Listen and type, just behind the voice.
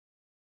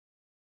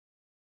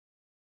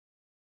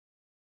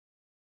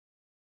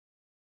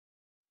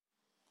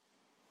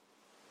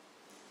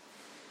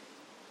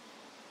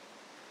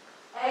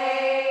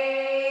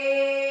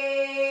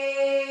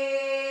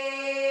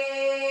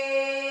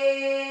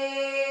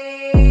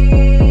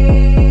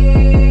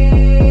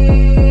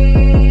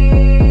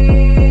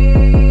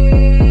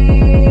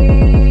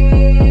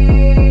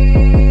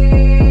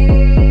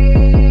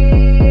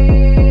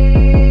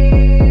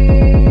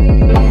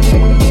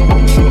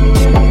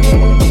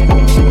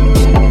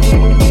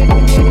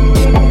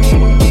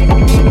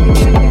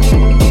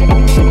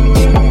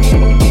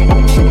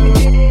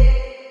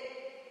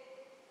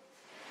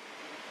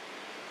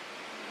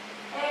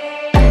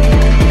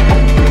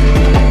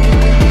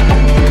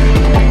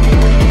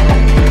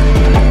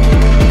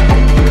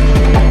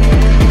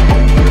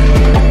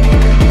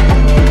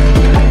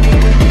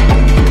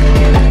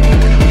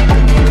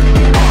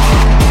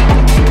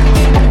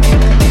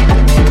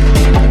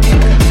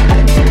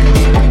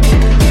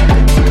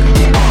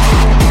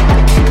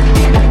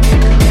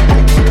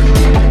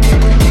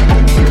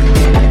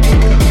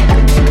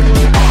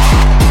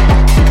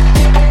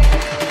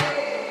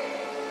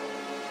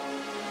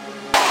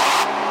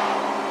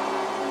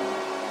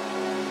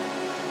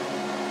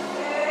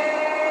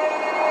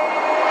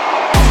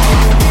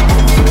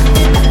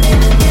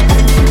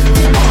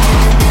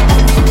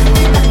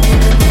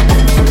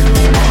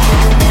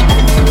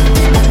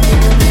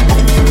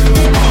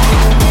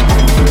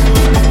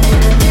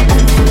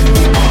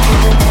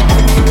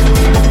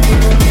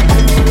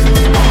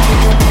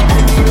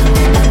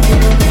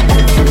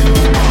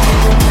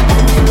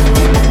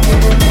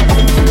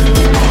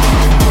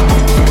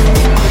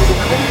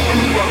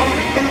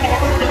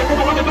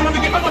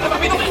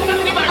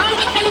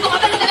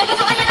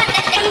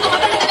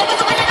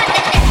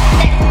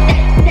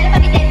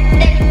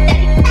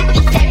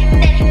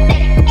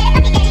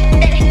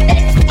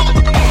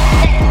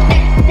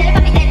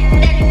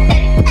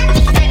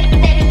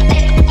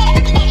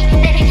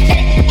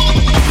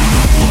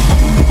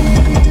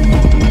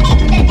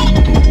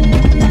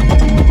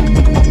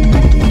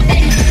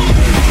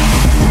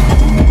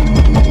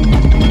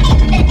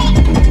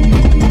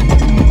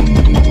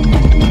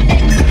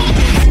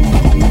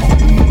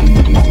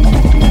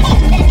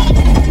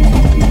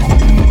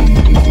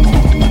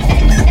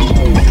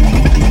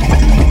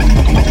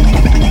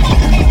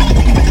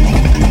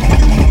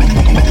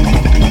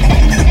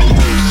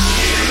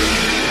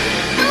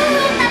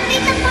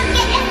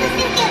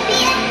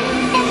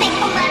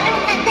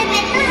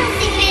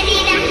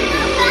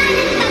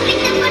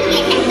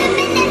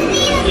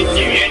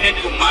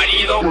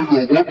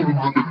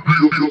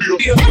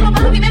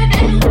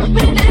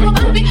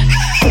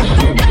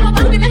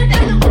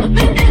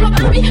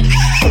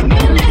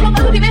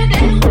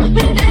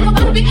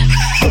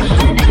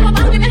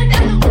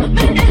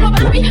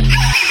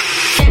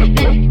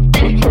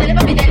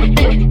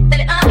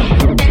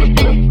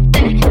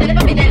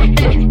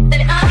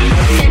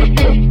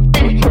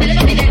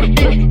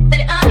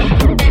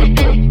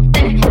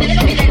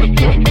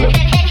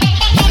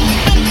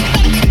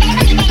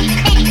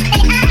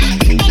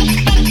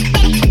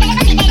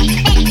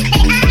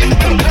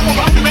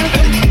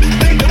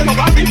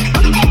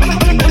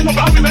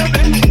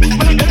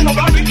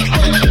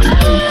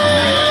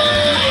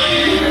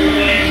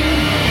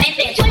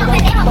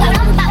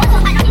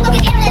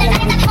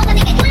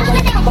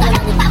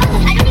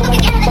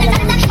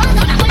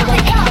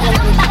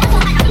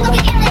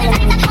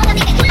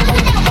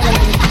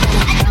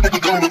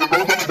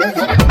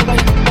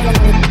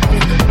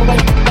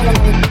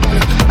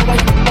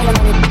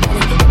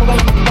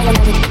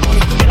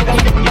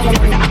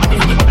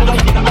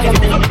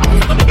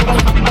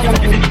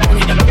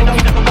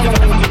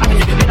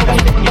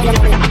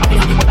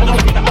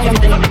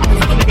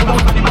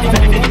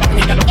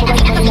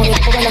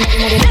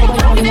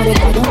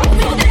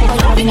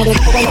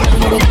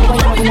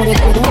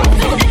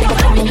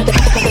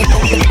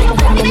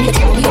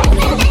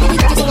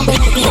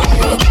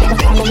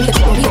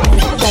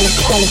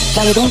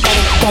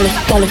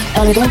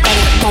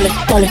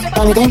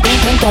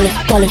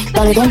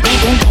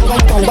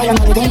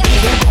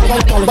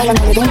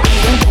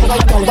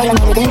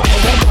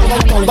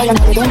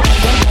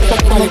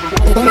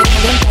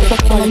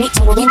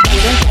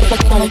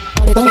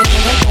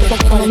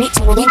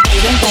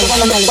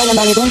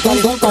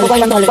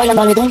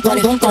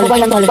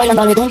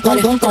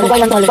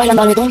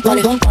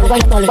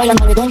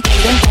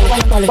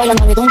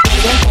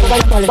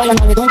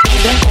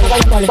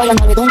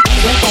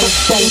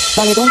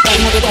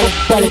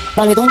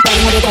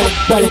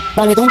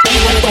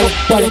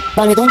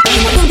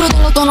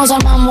Nos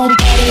armamos un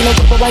party, los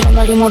cuerpos bailando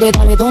al ritmo de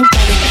dale, don,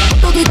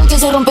 dale. Toquito que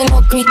se rompen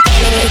los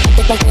cristales.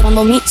 Te está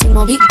esperando mi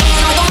signo big.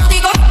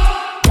 Automático.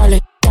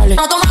 Dale, dale.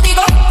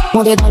 Automático.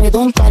 Mode dale,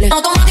 don, dale.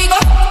 Automático.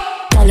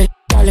 Dale,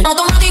 dale.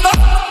 Automático.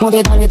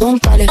 Mode dale, don,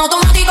 dale.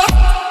 Automático.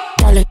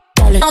 Dale,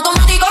 dale.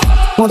 Automático.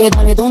 Mode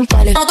dale, don,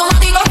 dale.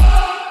 Automático.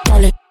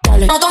 Dale,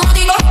 dale.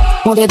 Automático.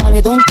 Mode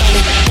dale, don,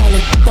 dale.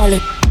 Dale,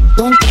 dale.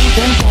 Don, dale,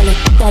 dale.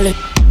 Don, dale, dale.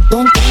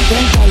 Don,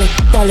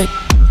 dale, dale.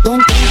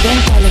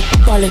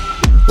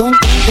 Don,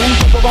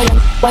 bailando,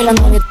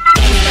 bailando, don,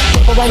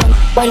 bailando,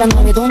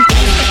 bailando, don,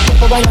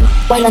 bailando,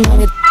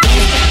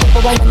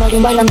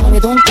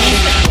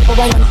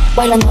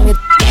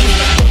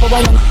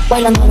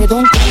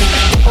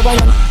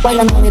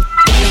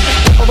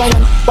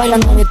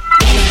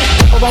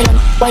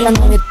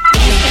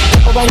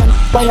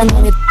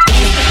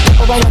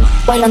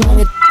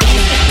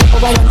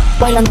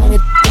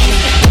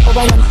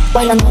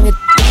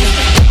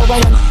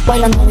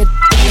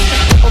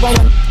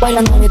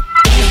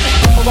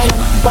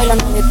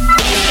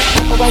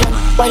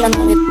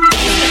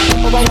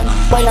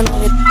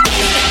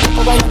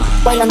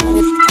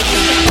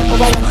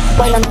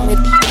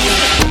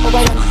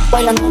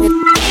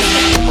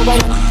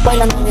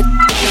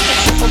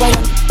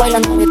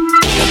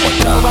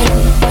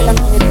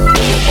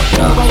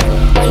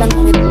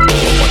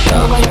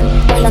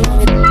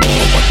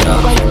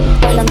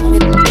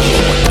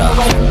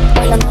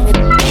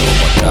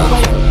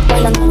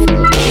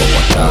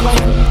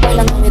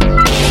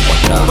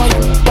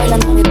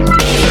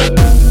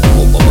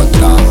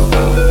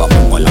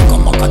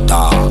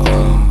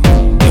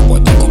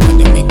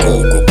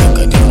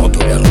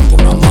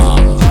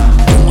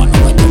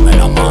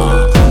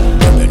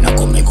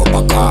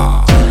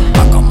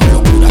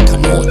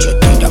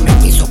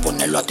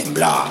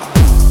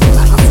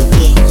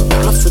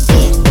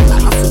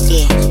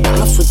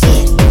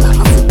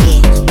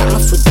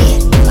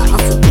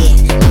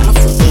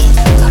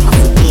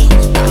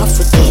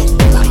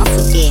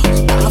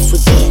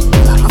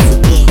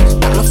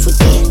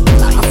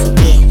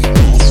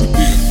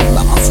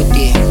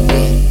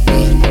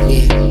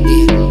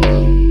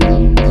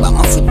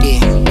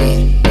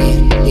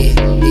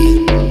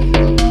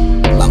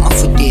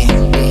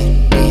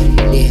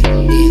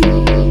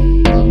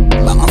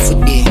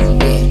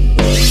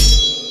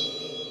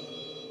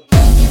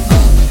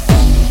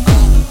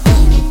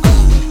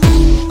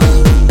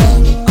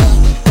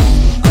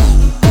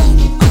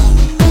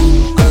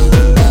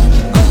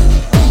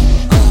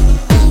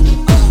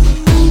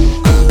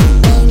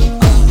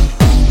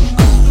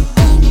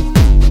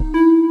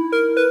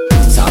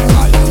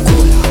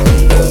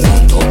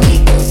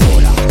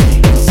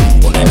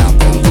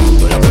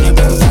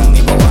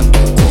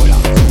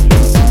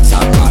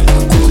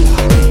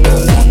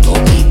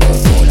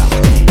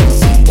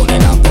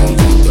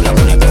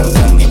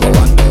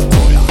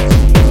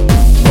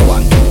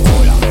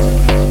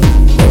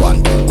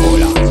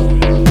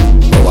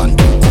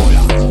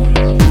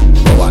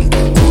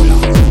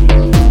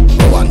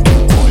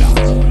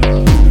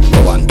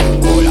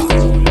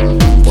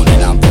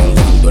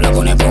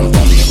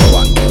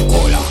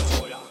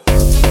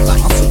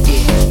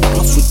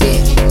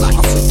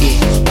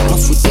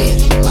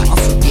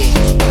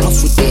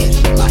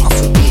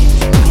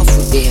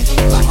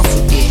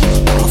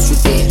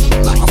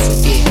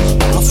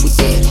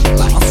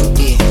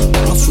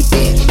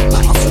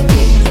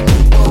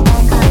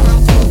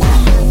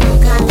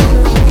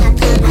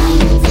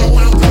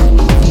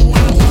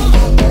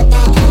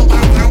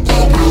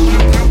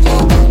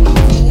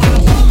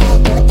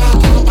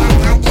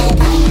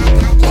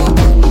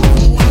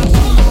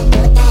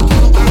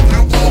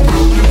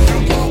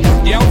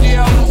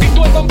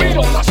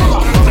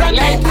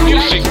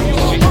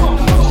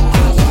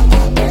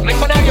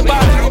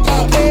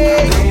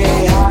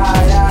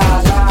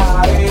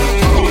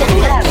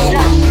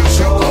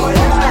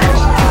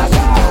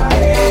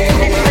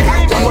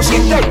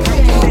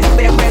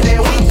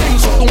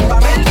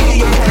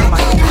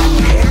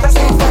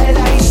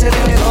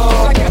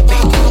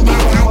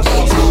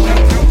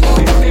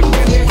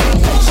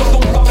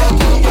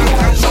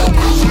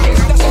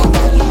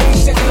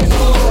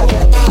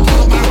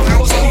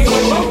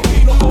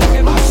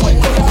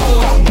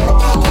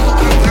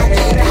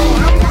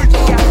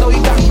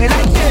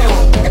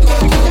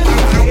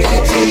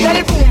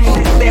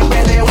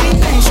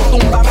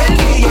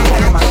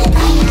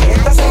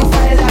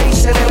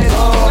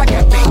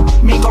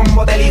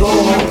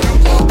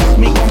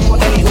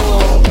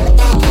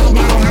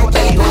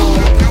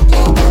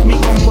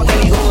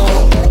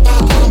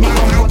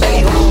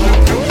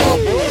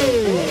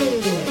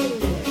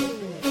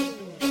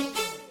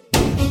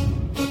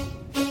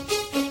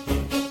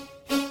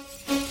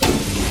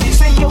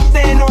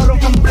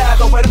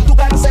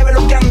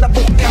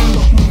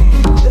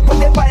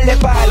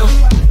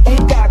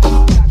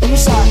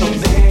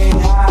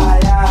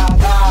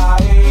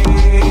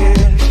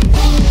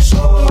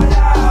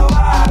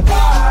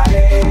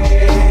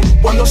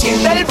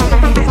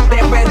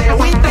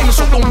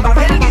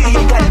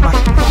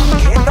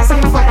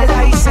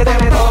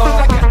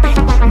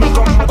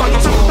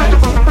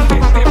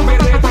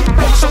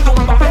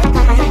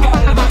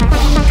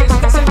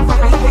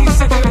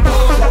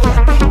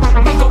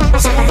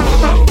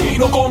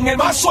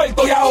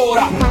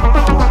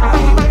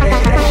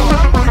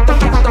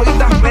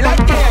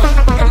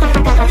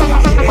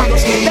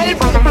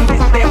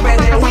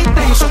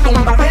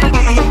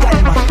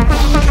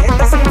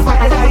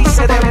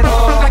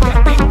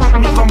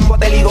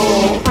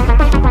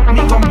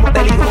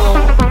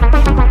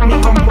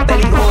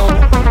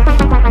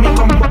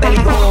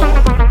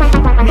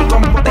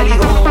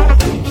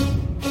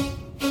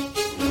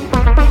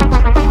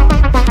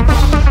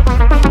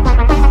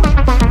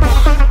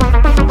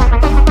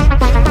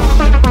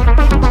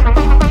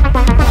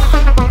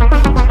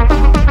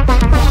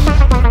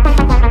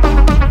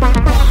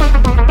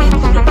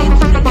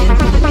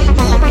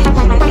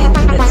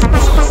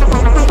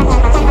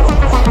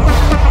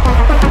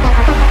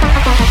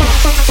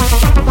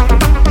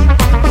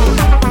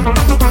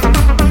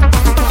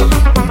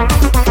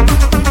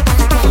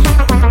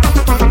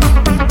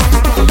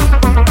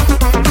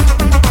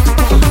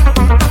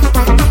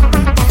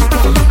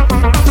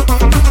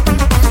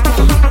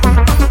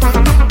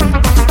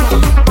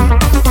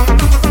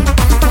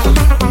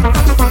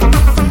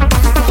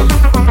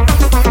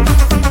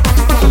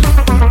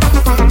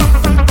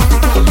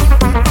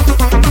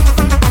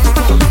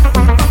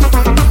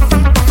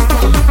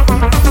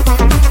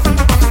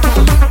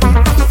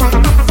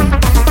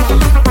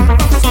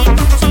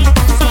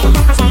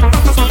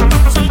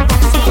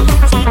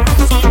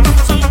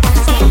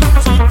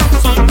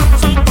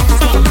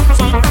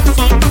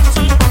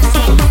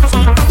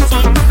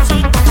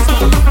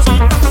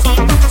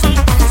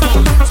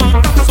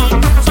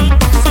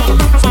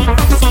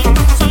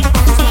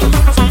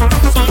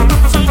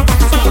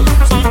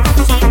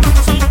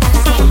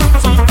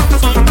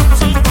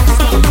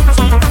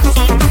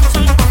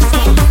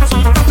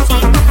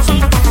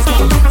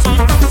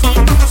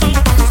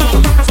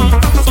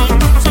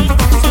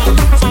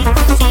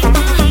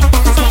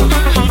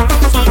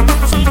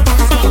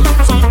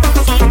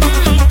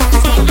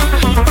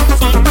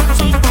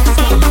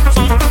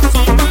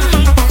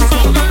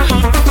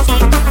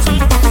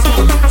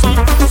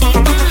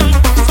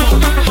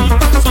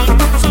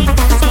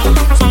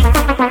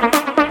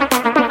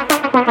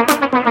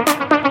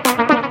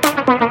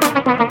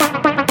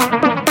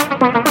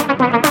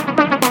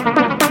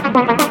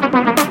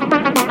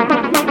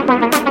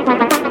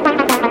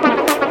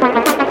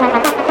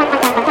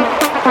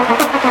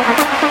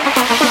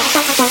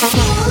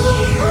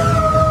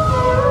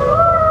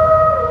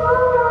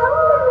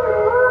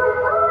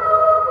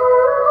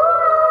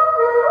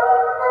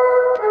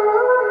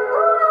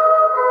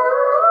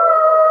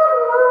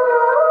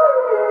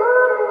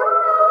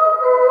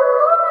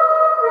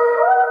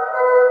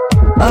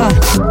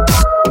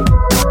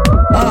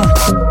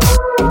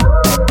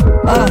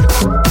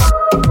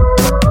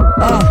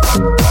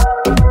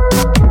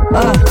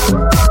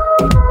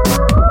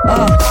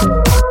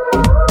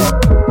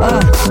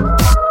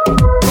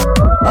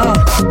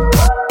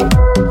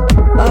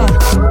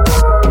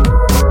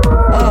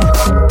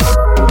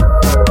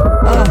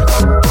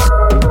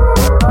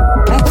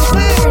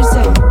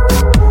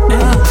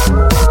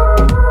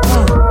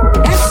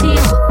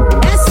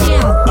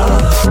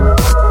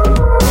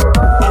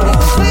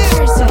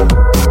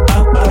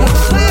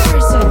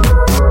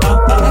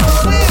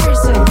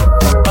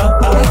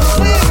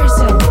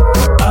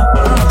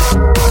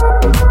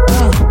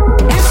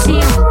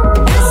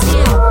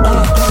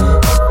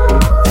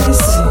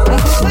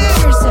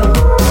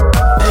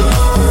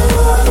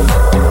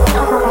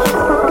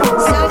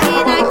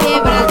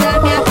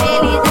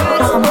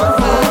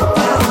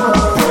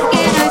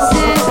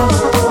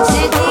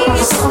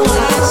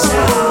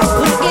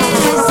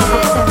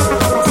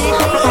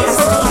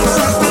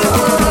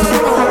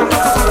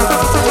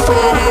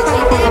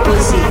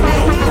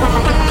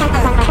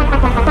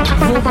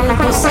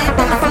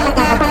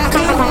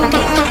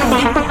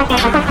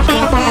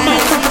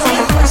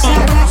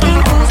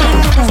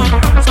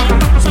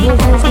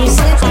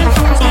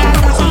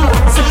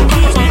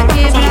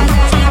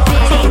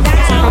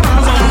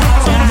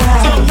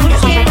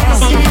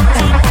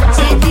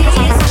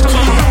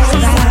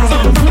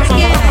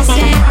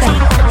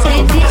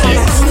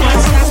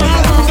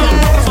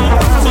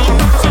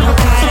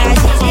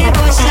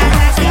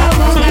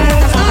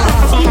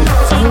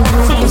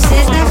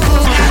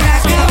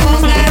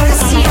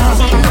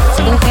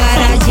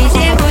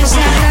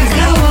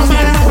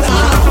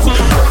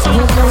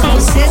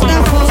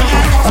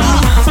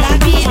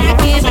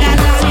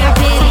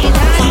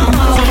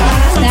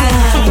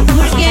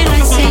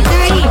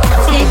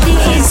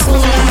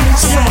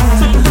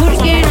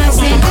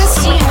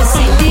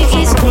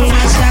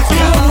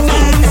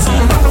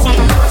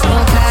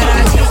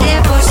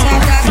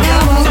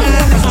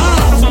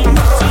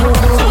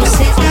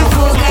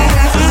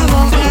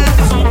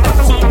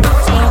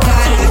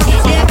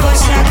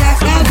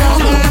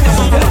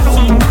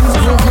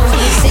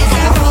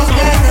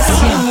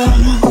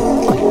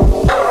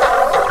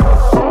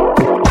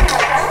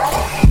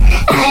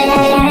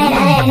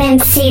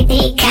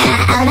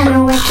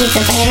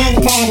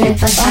 viene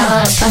por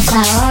favor, por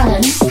favor.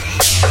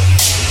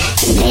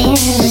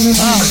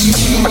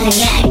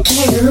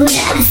 Qué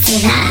dura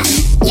será.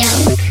 Yo,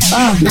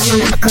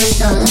 vámonos con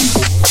todo.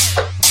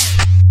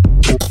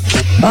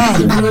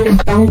 Vámonos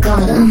con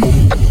codo.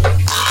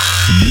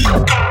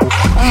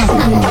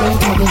 Vamos muy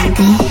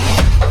caliente.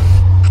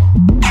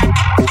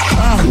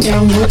 Yo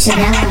un buche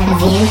de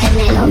aguardiente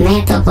me lo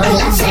meto por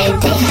la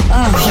frente.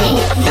 Hey.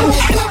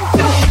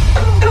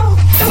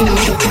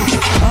 Señorita.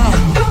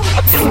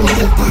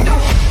 Señorita.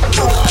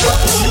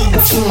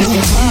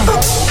 Señorita.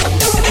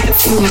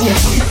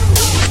 Señorita.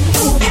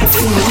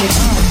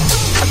 Señorita.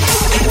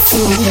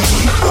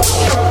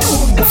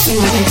 Señorita.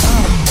 Señorita.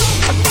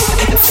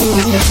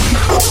 Señorita.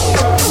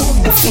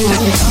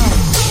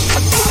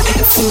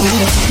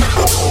 Señorita.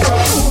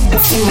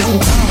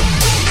 Señorita.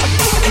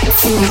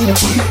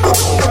 Señorita.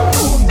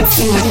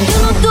 Señorita. Yo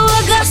no tuve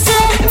que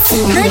hacer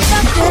nada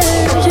que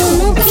yo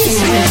no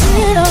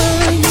quisiera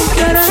y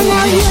que ahora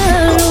nadie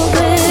lo ve.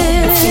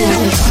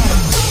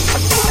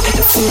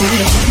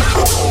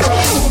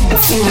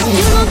 Yo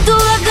no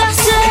tuve que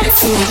hacer,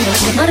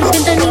 me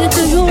arrepiento ni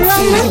que yo la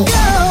metí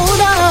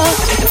ahora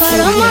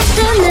para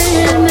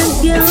mantenerme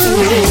bien.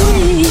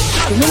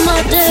 Me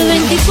maté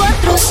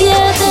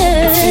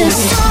 24/7,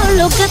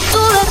 solo que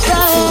tuve que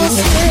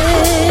hacer.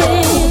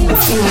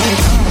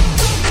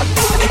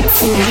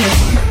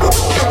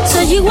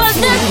 Soy igual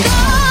de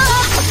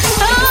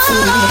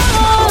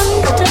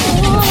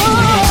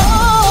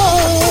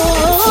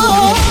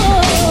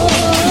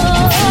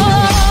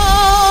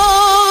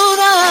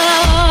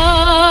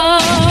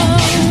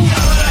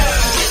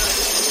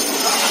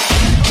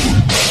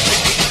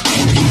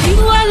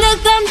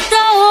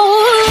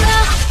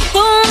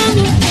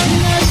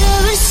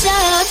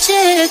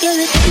que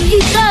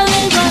vestida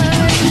de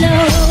baila,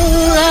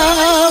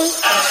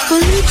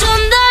 con un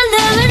chándal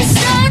de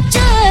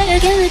Versace,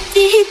 que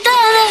vestida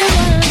de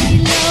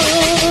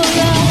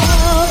baila.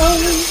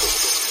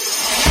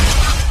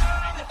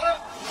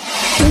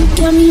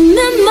 Aunque a mí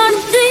me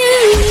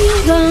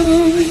martigan, a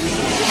mí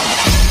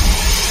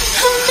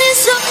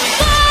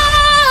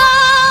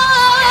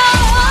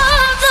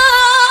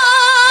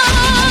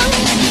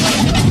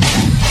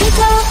y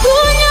cada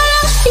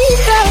puñalada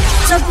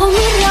saco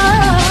mi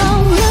rabo.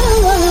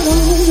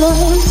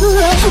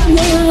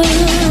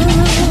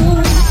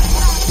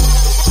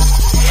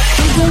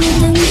 Yo no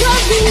tengo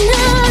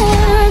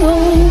dinero,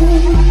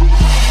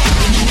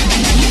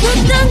 no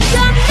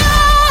tengo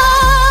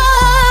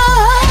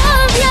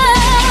nadie.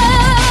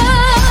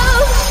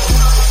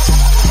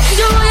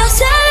 Yo voy a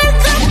seguir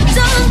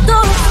cantando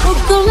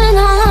porque me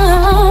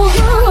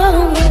nace.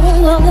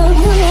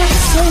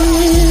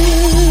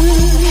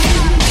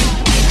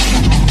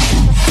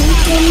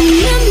 Porque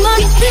me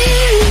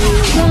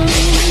martigan.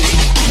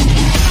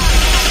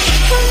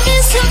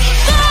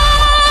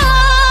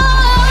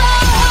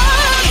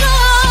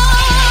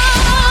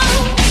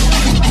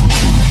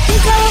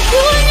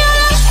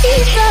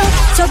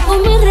 Saco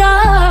mi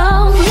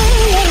ramo,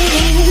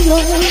 porque no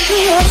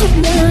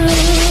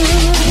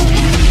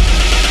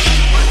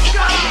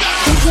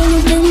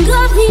tengo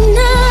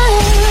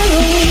dinero,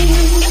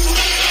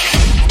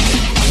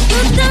 no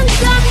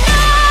tengo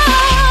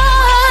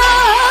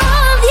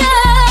nadie.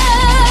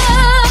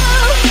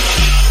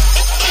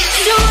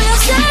 Yo voy a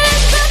seguir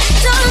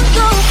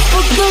cantando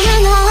porque me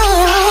nace.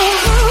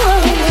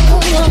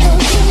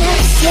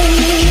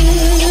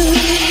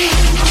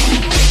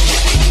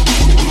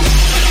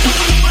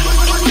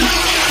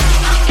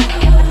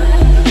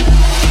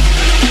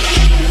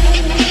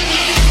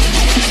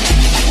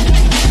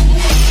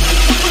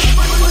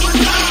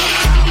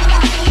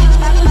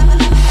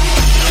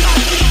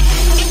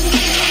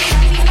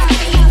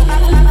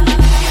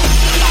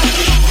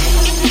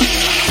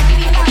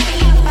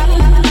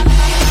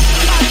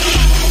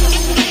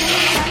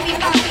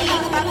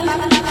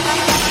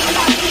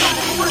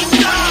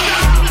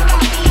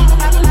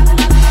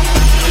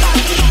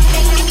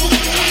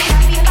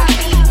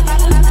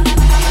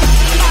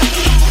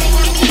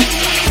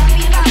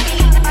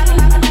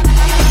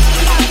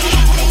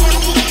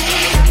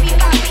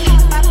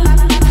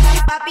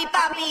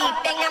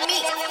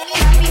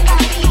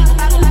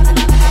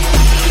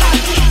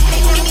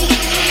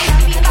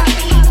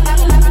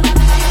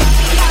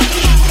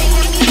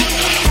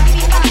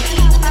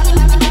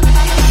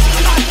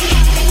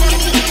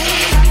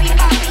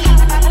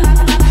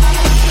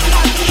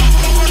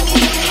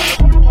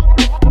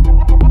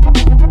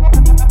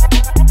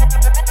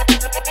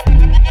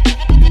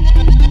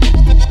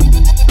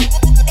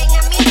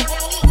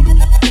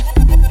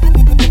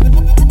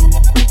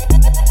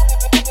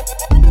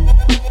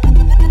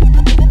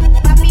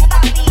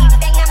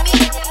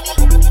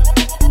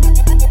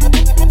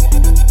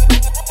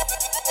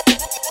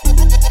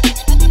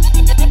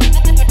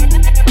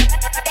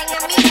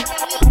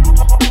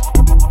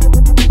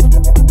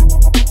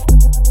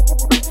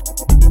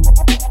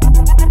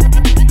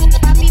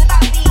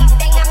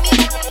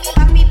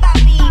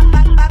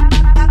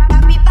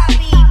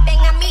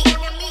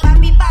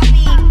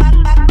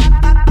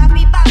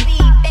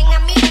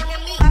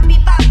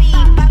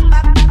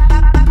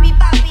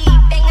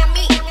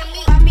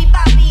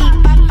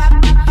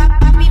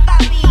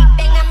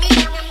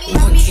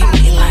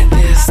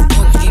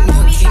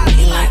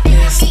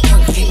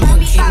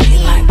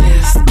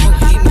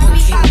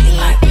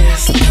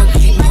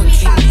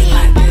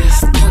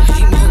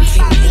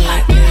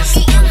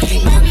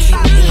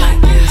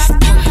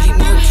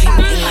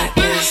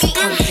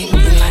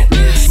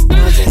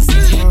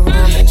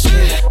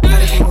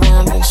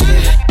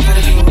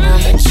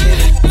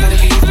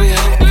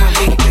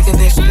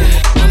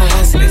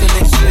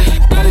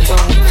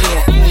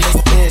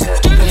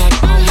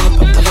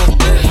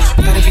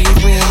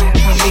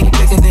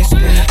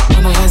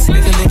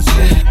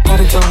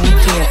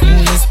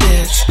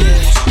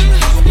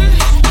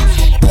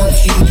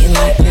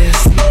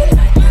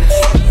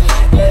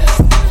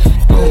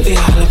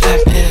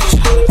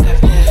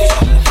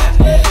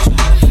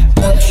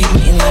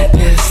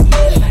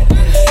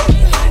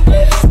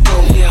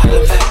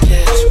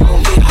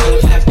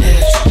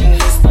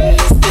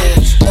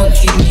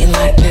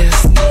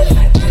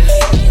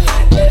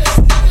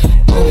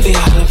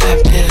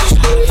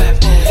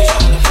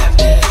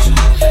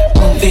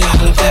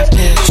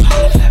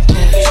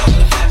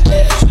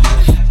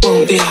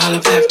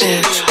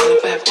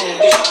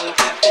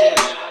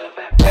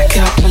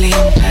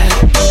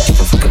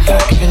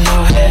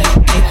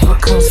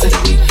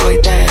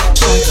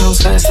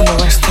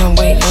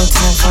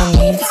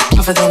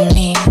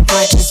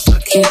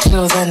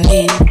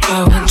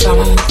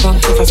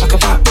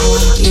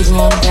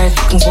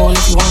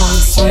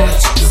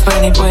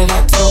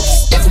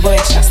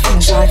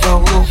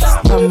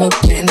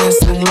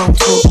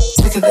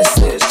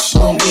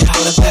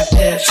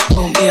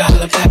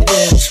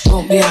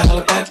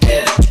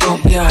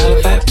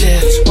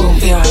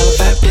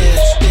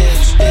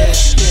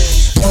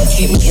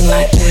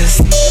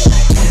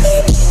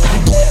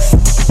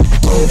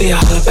 be a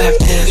hollaback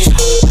bitch.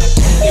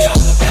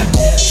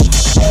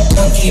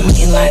 Don't keep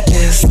me like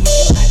this.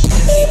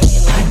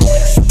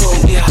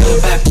 Won't be a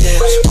hollaback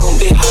bitch. Won't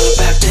be a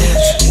hollaback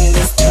bitch. In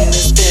this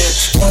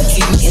bitch. Don't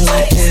keep me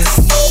like this.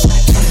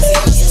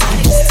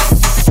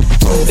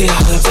 Won't be a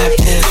hollaback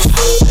bitch.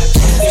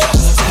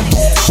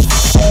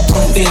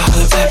 Won't be a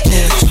hollaback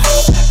bitch.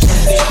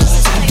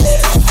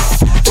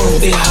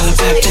 Won't be a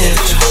hollaback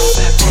bitch.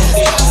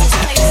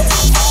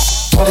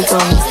 Gotta go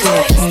on this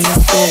dick, in this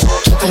bitch.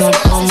 Trippin' up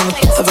on me,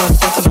 that's the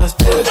best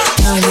bitch.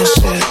 None of this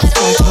shit,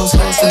 like those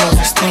guys and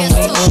everything.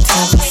 Ain't no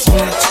time to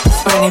switch.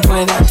 For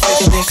anybody that take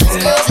a big sip.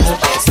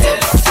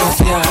 Won't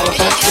be a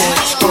hollaback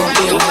bitch. Won't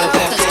be a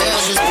hollaback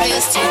bitch.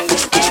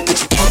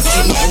 Don't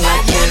keep me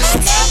like this.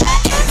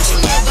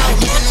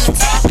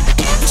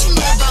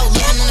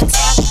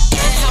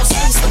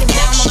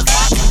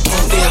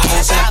 Won't be a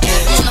hollaback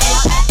bitch.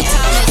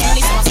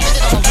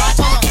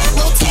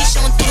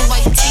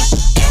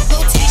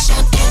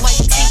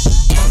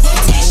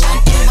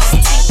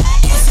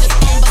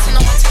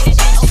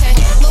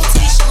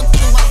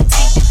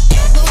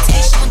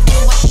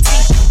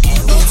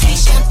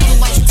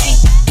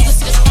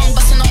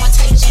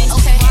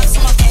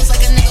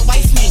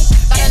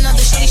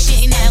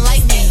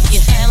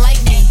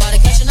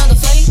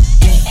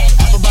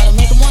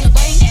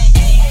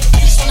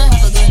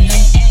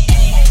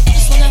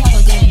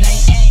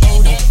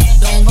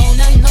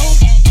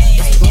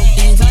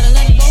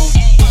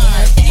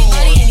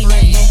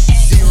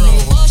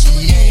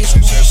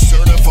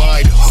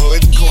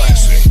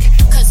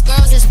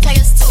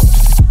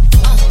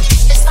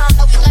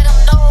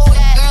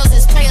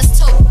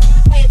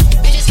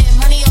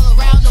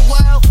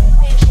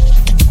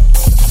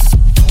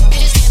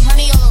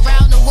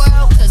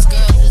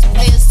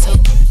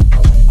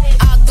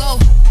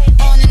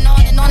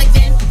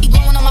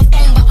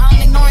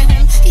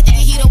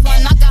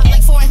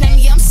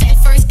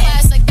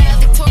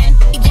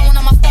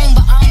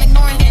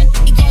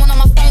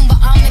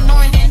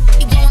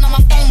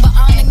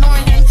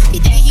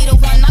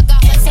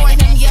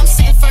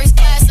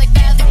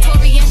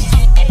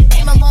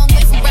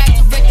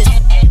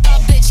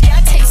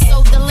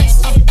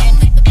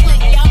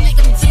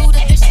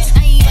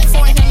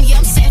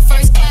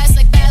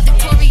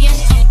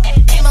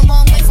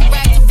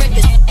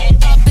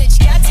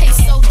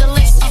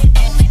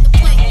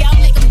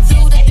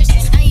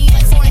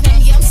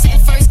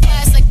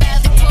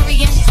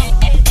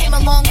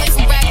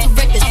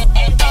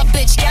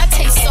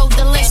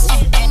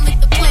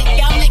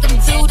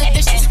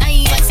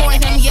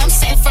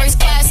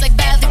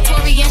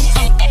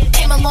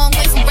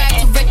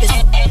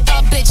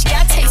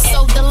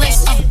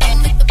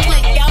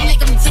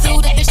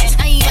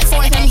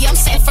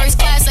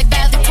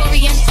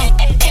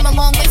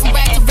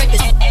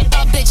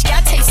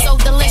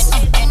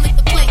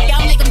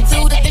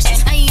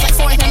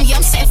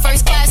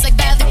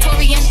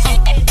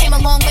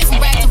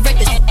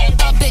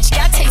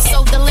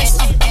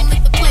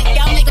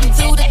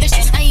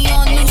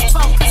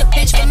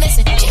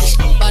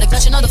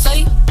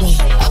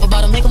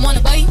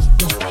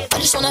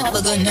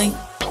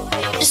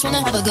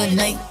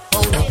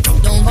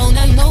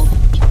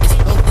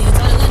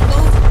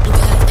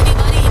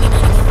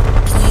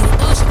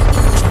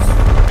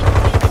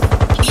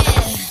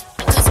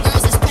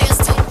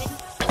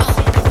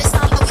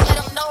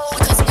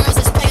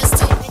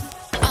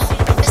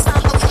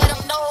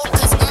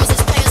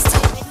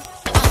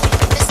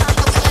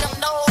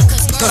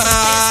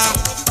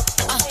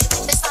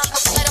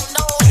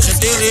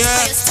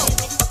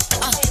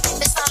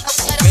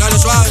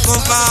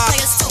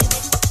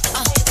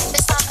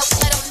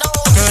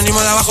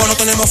 Venimos de abajo, no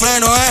tenemos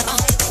freno,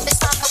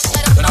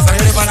 De la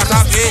Ferrere para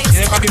Capi y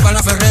de Capi para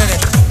la Ferrere.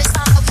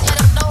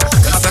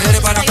 De la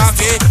Ferrere para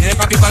Capi y de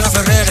Capi para la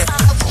Ferrere.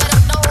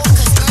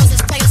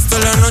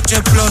 Toda la noche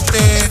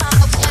exploté.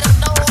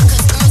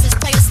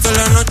 Toda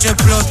la noche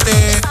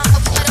exploté.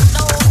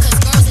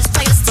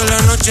 Toda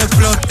la noche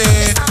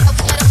exploté.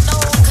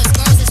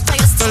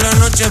 Toda la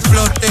noche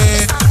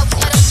exploté.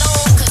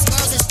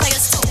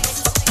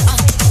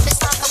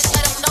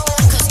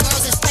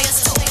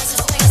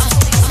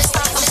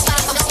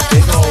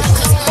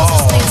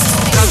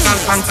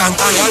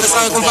 Ya lo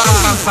sabe, compa.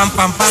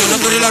 No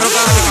te la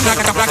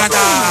roca, placa.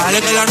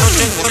 Le que la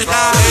noche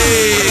corta.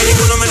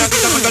 Ninguno me la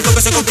quita porque el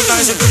toque se complica.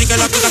 Ese puri que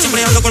la pica,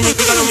 siempre ando con mi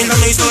pica. Lo humildad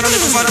me hizo grande,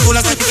 tu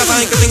farándula se pica.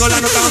 Saben que tengo la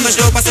nota donde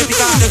llevo pa' se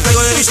pica. Te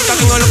traigo de visita,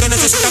 tengo lo que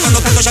necesita.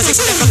 Cuando canto ya se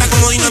excita, explota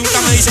como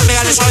dinamita. Me dice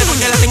pégale suave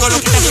porque la tengo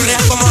loquita. Soy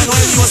real como de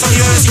 9, digo soy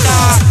mi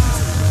bebecita.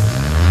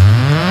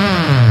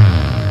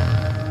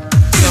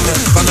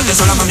 Cuando estés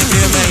sola, mami,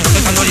 escríbeme. Y no te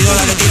están dolido,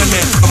 dale, tírenme.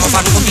 Como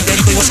Faru con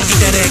Quinterico y vos un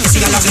títere. Que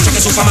sigan la flecha, que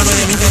su fama no es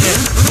de mi interés.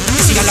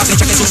 Que sigan la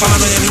flecha, que su fama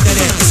no es de mi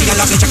interés. Que sigan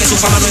la flecha, que su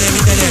fama no es de mi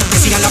interés. Que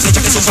sigan la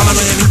flecha, que su fama no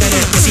es de mi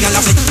interés. Que sigan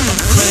la flecha,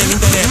 no es de mi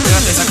interés.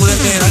 Pégate,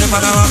 sacúdete, dale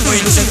para abajo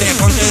y lúcete.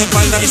 Ponte de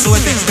espalda y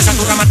súbete. Esa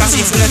tu rama está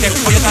sin filete.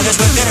 Hoy estás de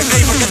suerte, eres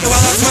gay porque te va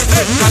a dar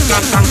suerte.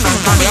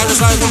 Ya lo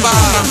sabes, compa.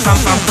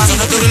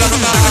 Solo te la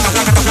nota.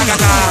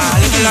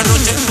 Dale que la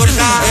noche es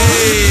corta.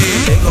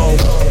 Tengo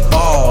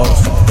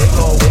balls.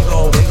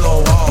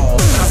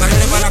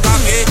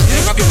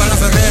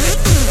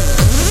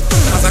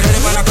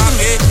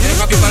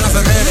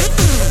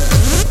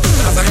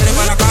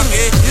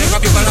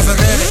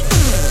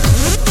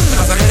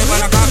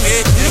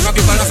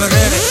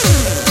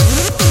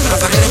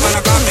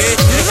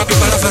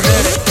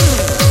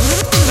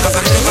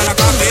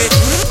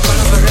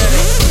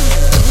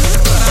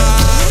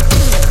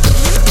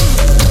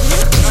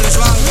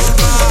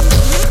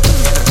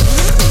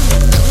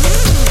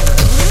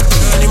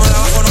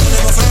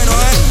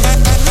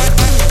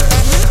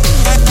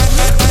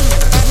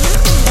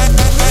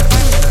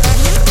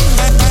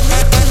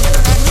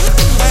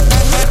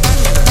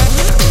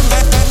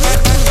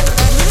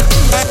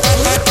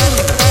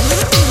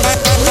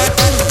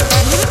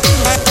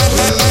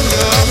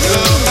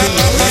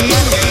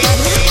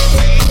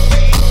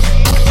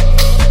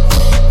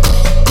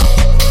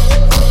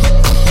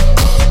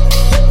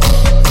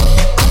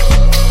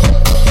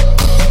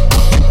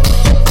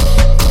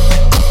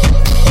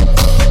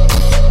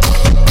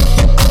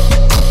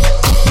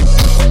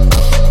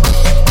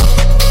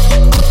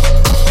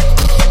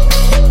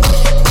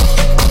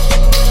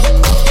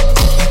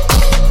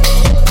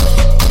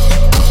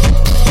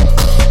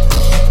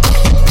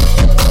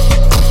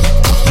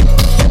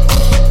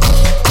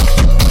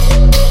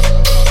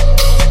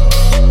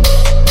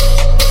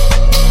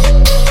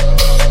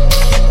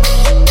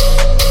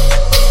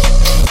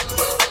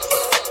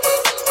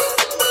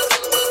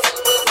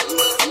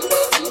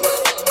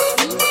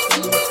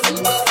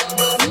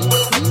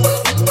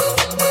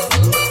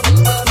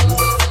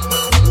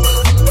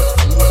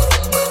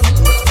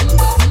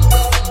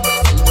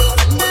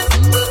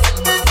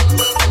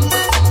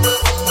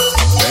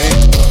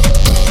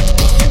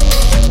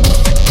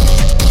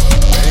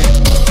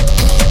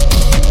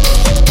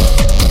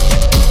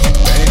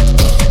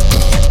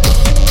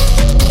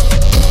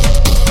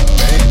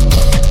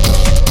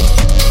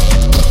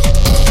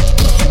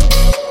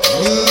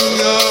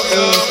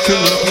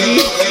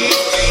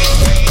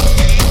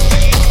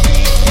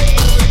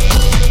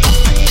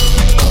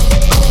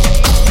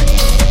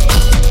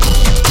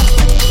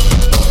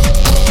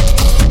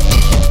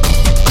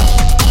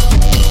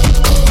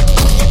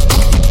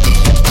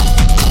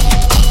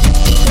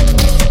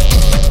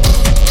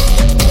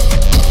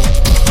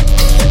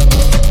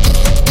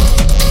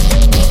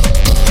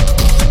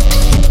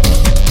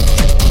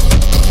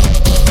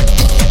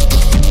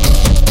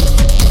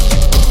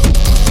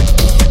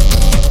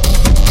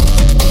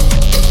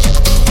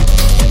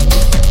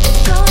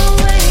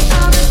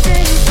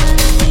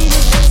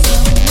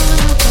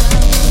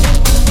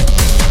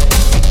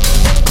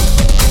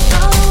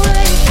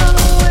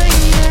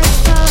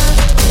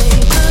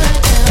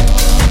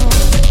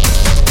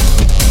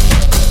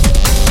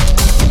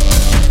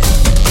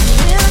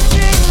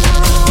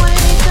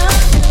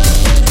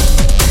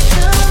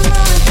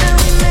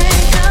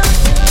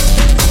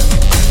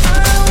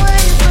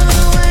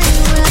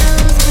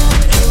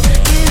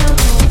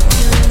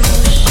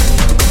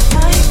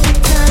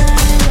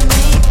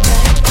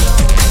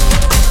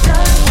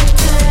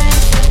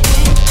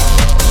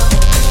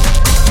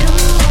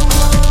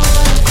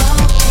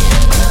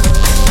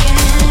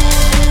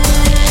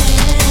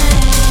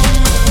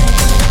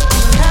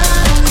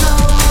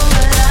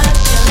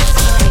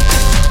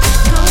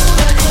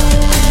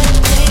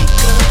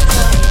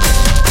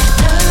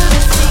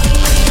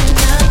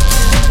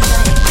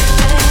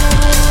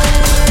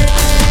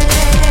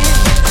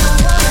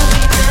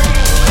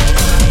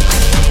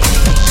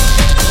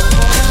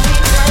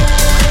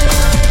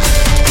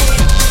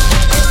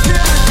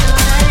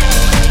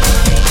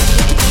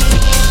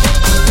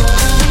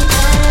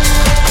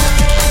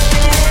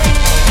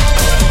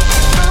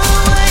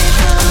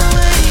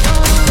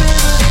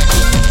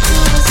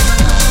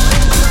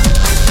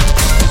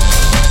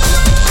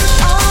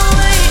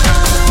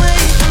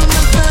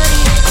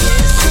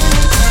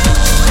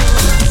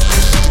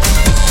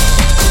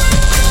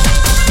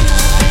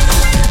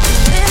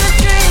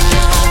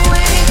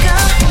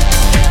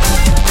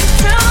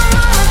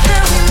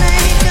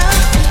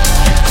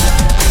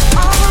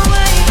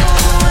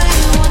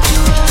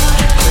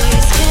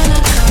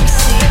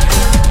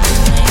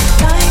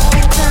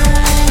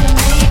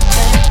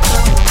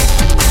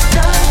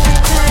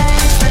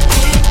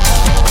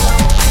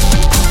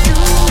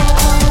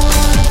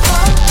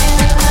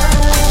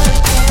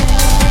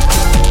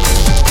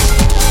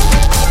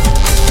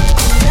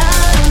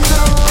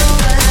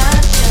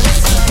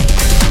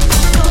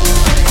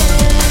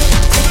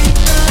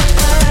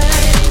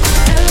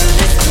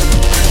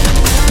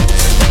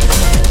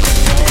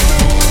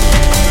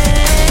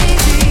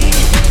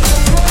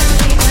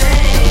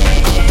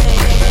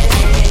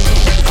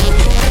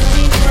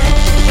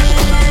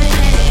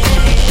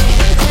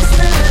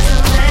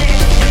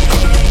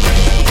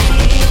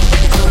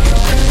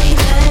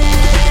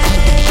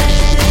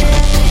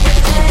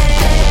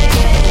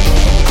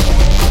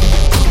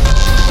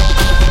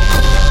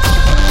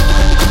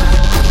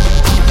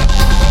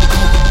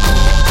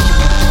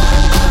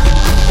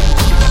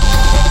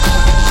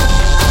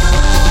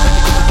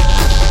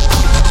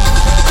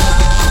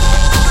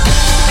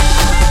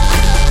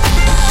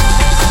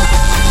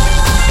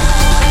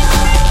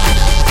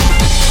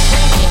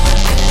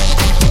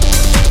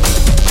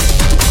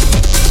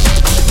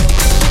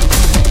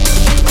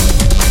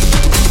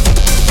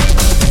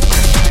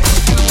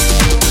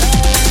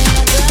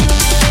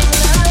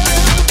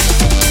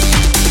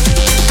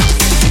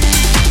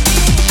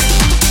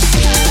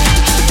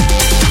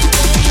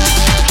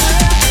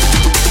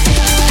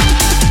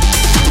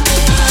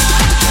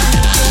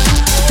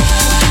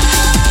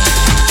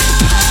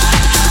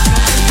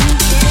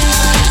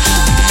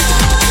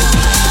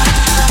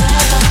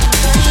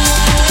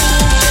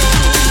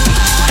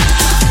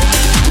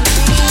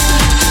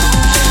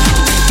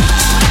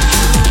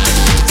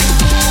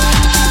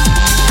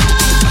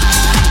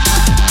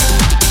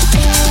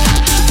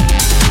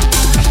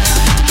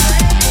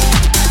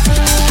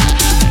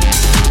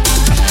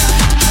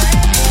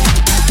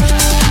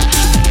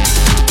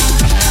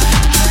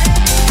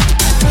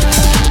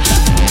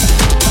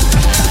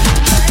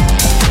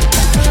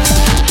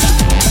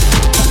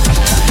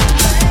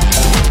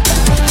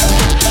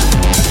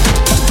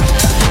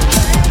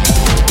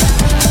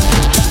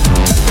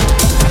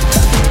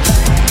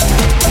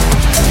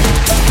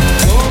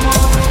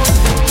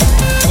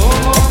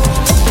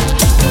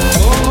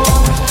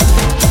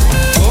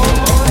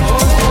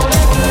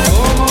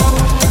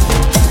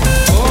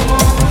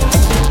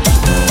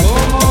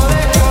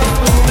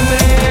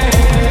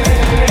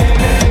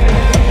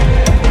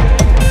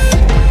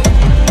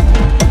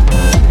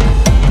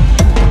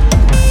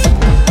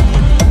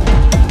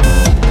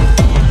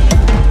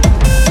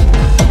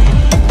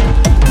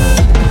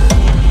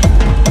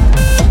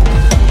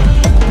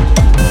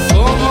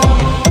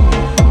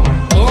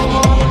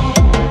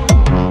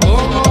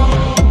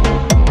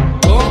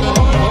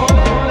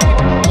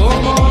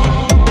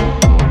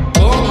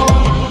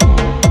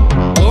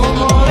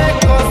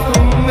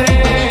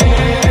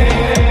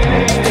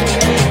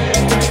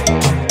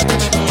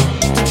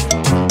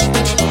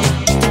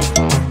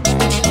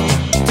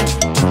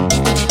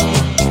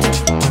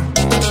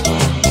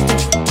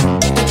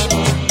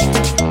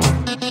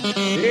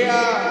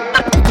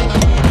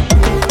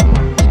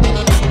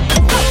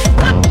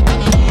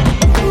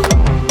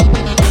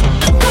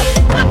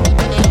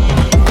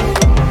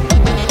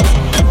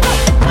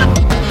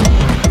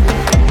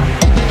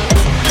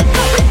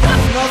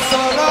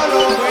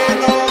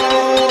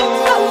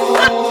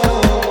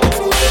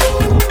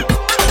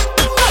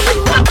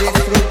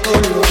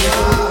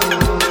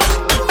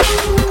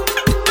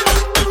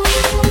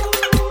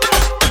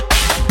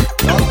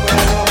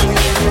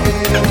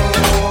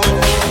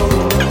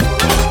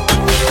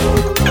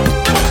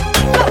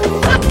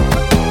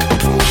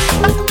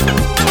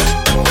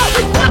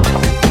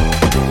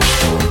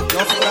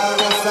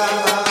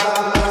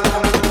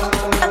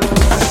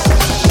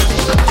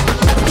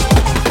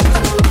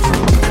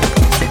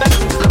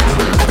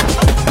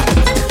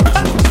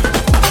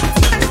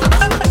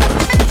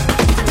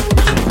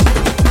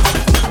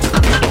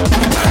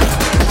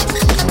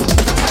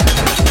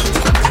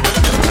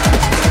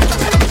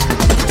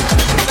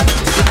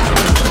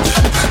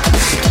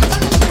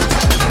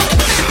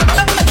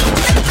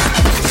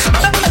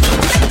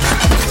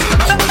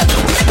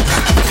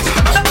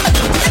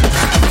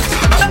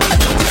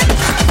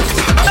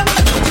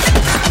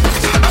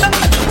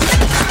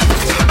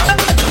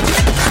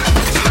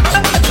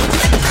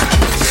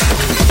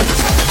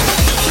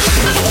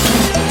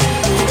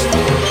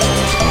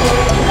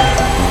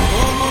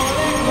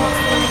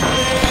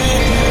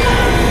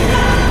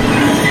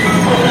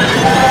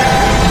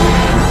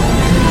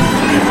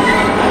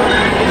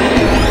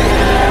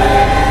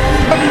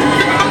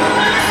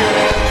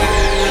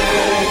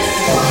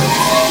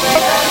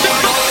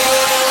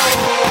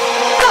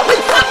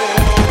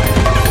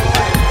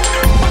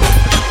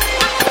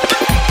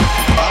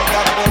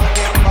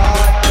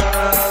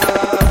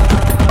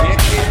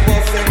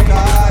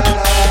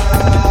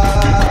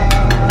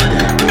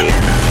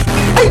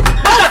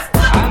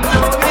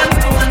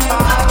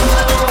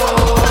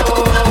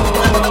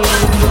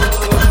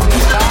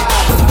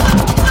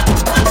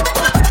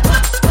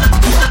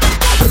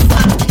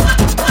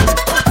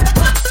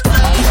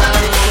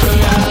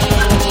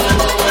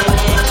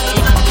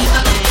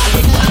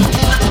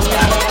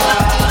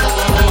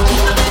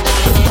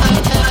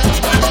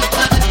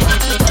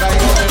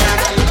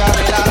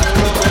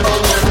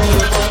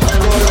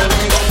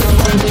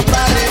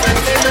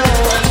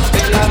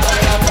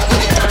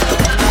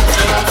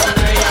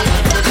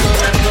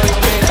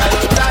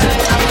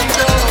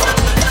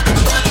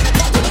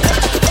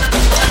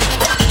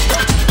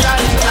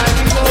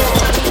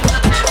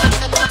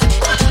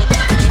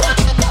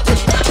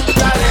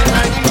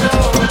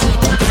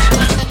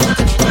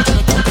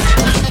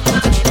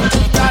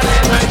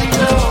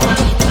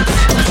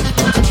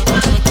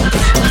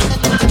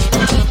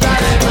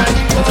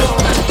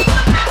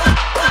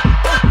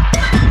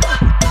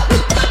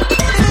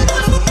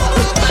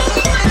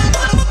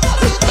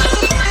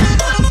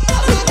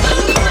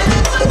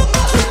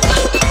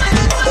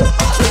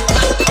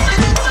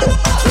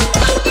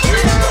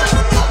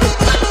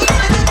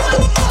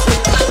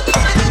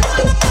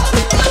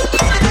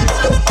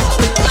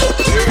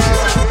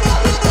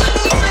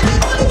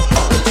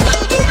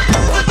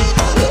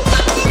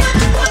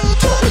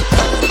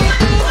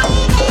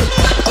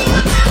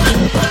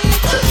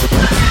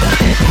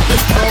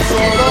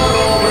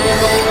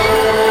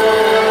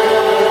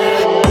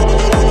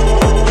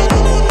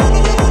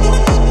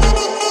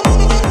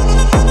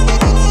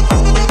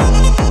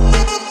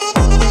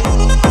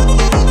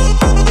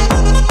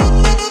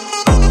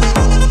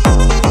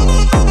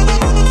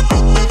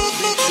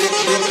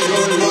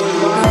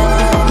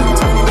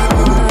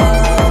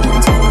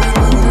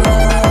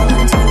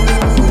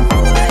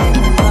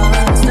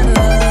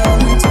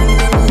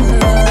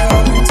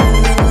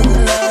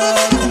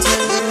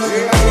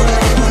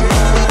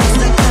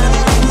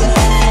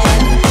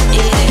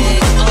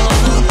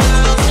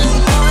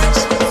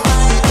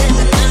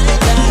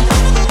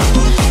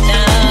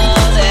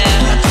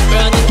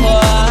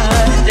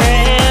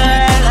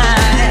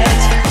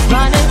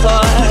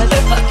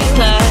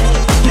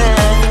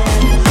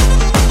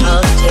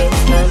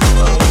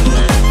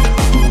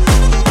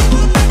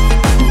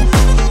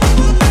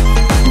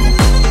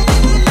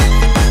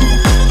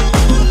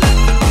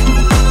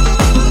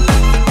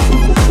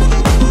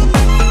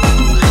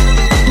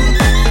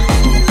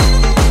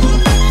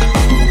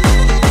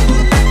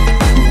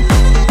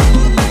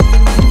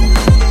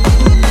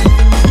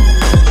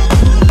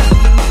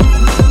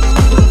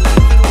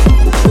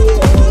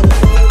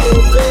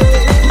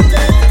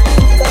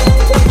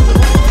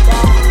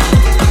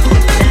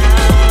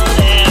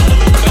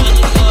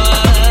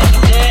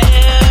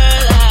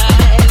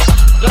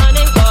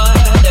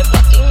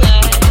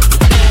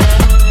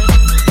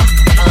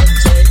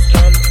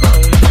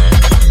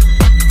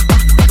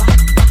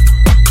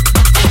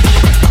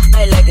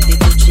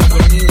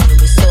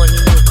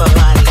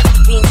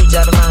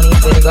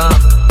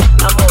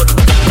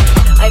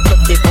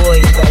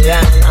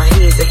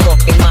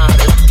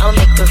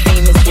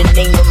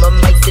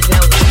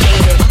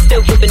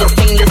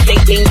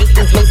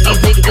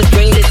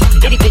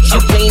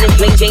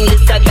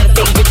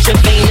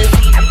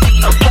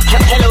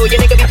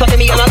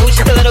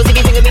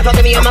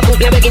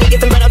 Me a begging to get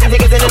some bread out these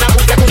niggas and then I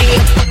move like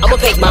Houdini. I'ma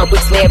paint my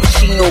wrist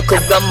maraschino,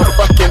 cause I'm a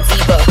fucking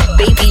diva.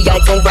 Baby,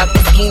 I don't rock the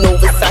Schino,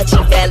 Versace,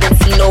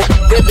 Valentino.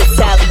 Real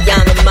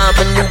Italiana,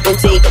 mama, new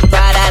Bottega,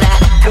 Prada,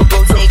 new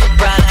Bottega,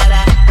 Prada,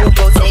 new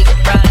Bottega,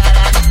 Prada,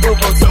 new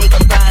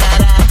Bottega,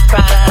 Prada,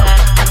 Prada,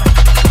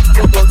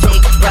 new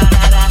Bottega,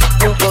 Prada,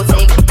 new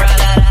Bottega,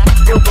 Prada,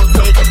 new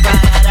Bottega,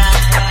 Prada.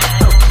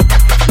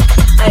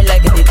 I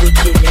like it with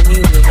Gucci and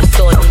New York,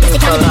 Sony and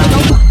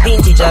Ferrari.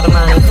 Vintage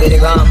Armani,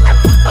 Ferragamo,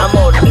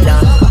 AMOR,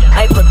 Milano.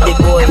 I put the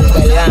boy in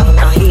Callado,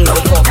 now he's a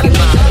fucking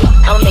model.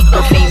 I'll make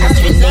them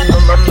famous, rename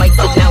them, I might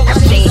sit down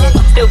with Shane.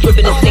 Still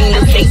gripping the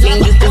stainless, stay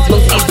dangerous, this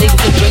most these niggas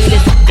are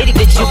brainless. Itty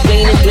bitch, you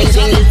brainless,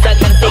 brainless, I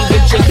gotta stay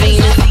rich and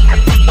famous.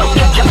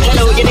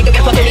 Hello, your nigga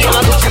be fucking me on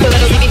my Gucci,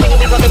 Callado, you be thinking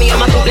be fucking me on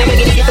my coupe, let me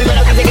get some bread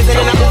out these niggas and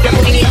then I move like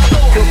Houdini.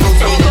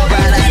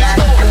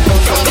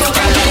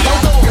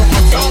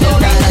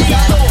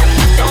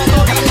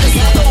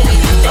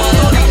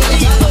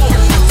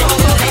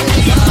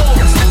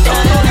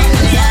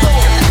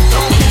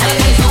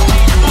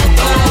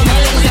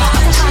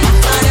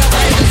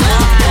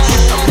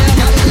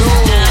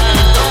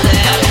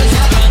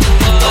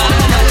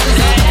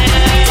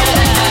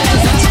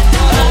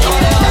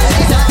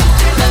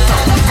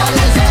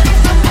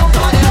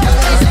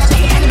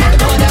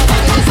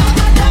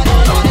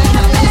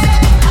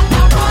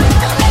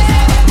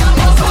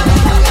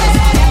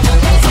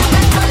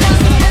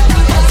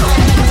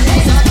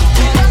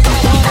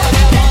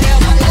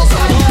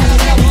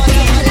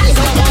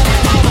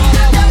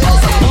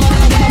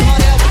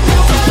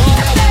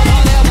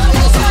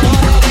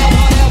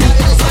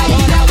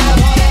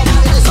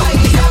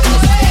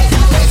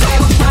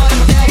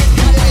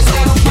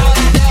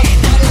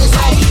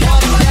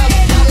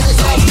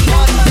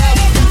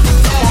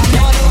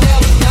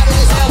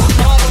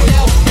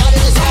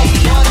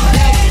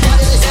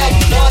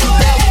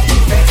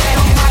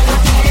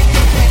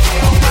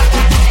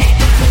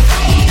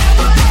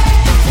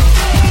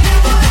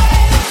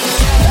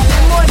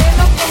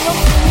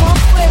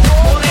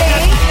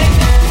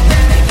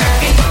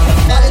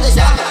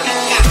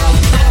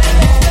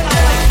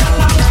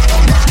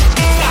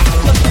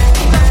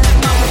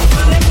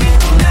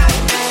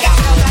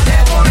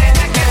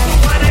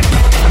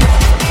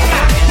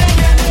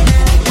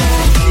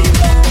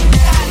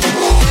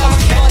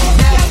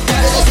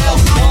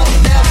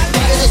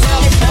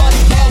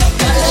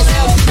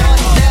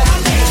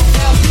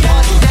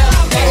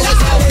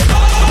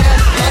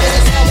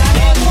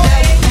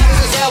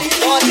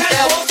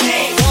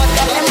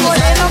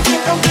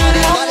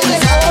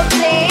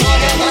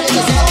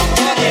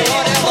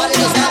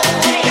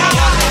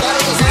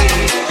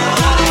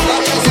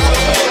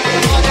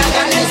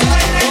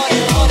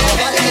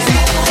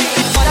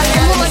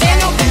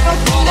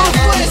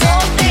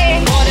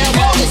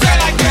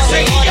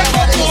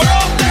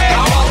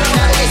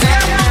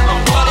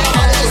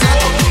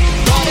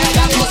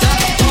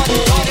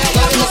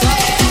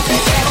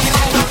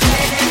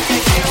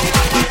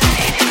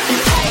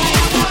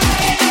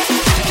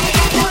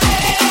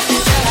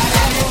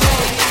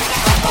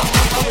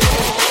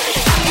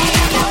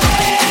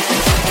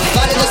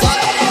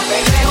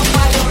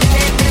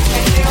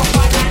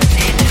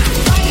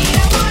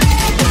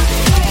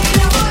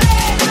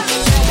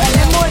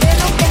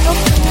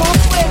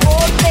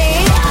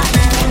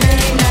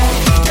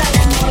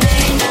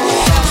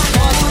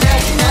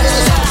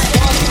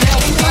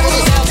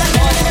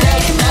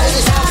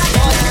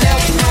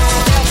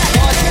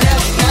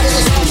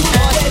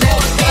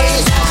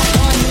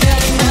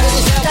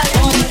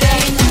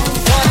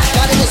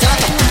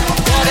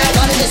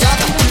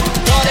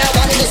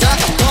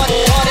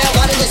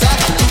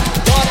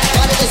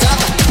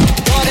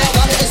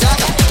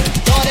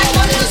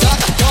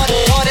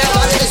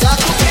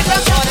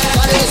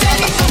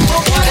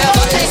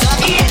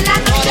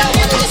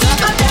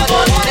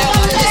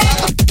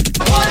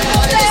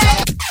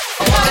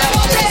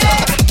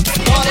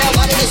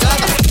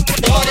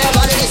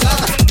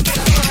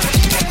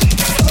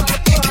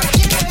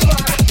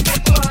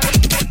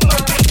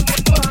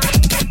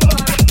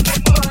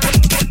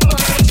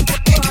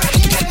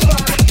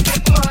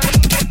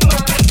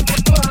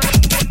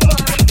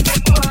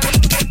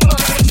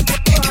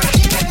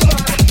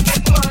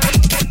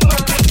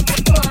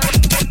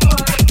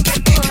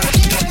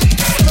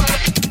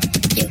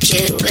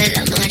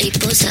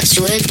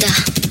 suelta.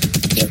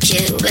 Yo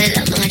quiero ver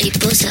la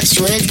mariposa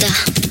suelta.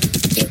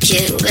 Yo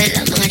quiero ver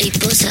la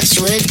mariposa suelta. Yo quiero ver la mariposa suelta. Yo quiero ver la mariposa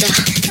suelta.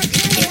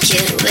 Yo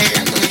quiero ver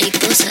la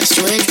mariposa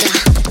suelta.